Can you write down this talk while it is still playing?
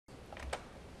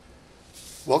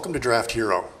Welcome to Draft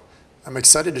Hero. I'm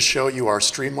excited to show you our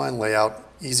streamlined layout,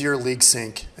 easier league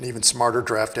sync, and even smarter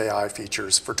draft AI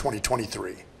features for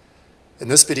 2023. In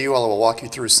this video, I will walk you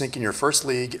through syncing your first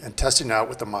league and testing it out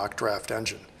with the mock draft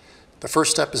engine. The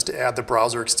first step is to add the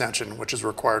browser extension, which is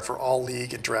required for all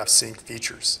league and draft sync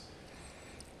features.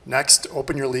 Next,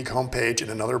 open your league homepage in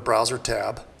another browser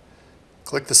tab.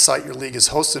 Click the site your league is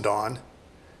hosted on.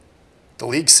 The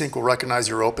league sync will recognize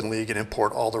your open league and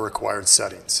import all the required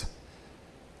settings.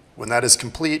 When that is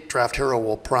complete, Draft Hero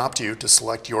will prompt you to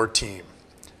select your team.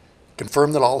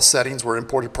 Confirm that all settings were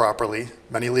imported properly.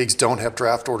 Many leagues don't have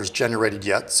draft orders generated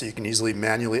yet, so you can easily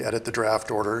manually edit the draft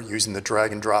order using the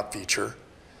drag and drop feature.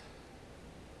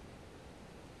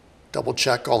 Double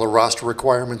check all the roster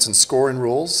requirements and scoring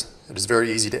rules. It is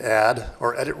very easy to add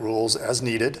or edit rules as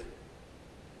needed.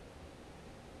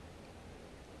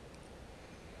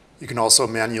 You can also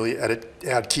manually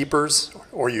add keepers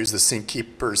or use the Sync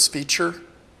Keepers feature.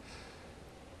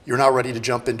 You're now ready to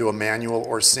jump into a manual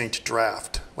or synced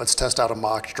draft. Let's test out a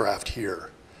mock draft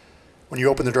here. When you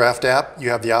open the draft app,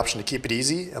 you have the option to keep it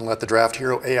easy and let the Draft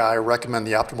Hero AI recommend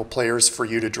the optimal players for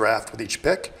you to draft with each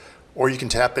pick, or you can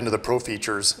tap into the pro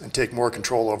features and take more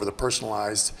control over the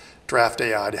personalized draft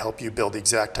AI to help you build the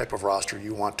exact type of roster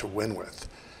you want to win with.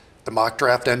 The mock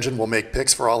draft engine will make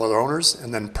picks for all other owners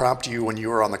and then prompt you when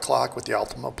you are on the clock with the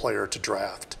optimal player to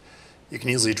draft. You can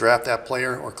easily draft that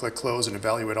player or click close and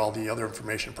evaluate all the other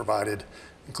information provided,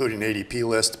 including ADP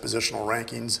list, positional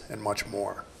rankings, and much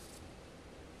more.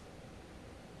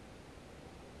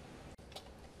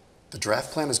 The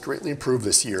draft plan is greatly improved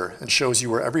this year and shows you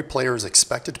where every player is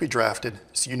expected to be drafted,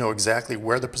 so you know exactly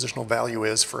where the positional value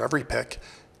is for every pick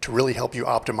to really help you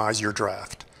optimize your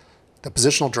draft. The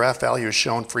positional draft value is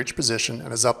shown for each position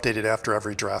and is updated after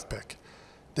every draft pick.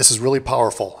 This is really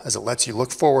powerful as it lets you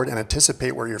look forward and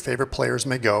anticipate where your favorite players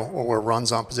may go or where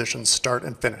runs on positions start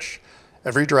and finish.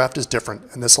 Every draft is different,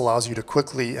 and this allows you to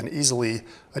quickly and easily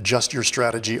adjust your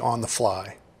strategy on the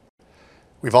fly.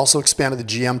 We've also expanded the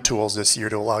GM tools this year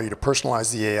to allow you to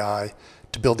personalize the AI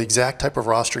to build the exact type of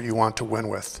roster you want to win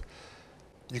with.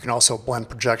 You can also blend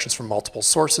projections from multiple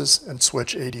sources and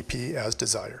switch ADP as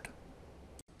desired.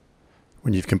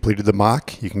 When you've completed the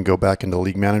mock, you can go back into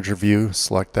League Manager view,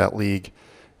 select that league,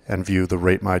 and view the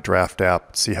Rate My Draft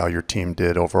app, see how your team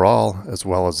did overall, as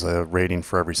well as a rating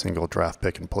for every single draft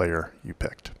pick and player you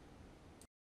picked.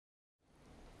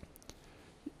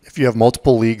 If you have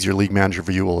multiple leagues, your League Manager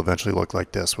view will eventually look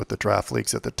like this, with the draft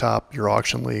leagues at the top, your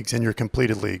auction leagues, and your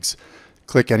completed leagues.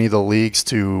 Click any of the leagues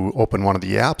to open one of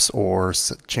the apps or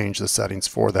change the settings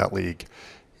for that league.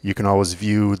 You can always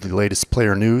view the latest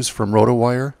player news from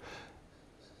RotoWire,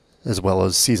 as well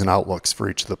as season outlooks for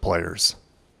each of the players.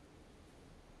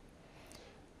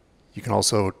 You can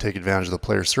also take advantage of the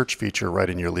player search feature right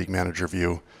in your League Manager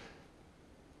view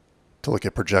to look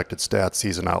at projected stats,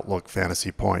 season outlook,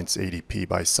 fantasy points, ADP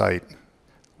by site,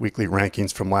 weekly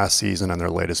rankings from last season, and their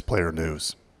latest player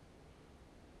news.